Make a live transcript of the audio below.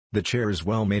The chair is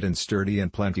well made and sturdy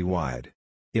and plenty wide.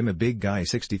 I'm a big guy,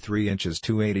 63 inches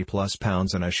 280 plus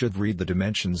pounds, and I should read the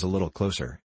dimensions a little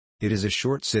closer. It is a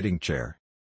short sitting chair.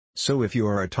 So if you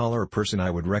are a taller person,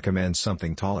 I would recommend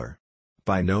something taller.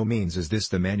 By no means is this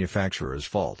the manufacturer's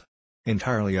fault.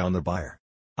 Entirely on the buyer.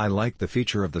 I like the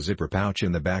feature of the zipper pouch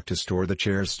in the back to store the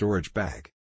chair's storage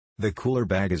bag. The cooler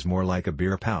bag is more like a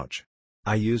beer pouch.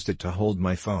 I used it to hold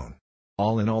my phone.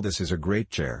 All in all, this is a great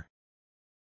chair.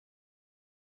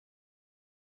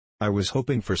 I was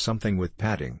hoping for something with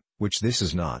padding, which this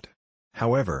is not.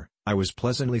 However, I was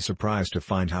pleasantly surprised to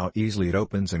find how easily it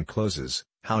opens and closes,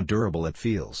 how durable it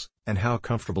feels, and how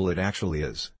comfortable it actually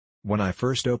is. When I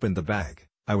first opened the bag,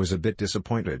 I was a bit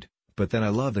disappointed, but then I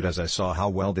loved it as I saw how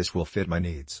well this will fit my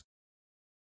needs.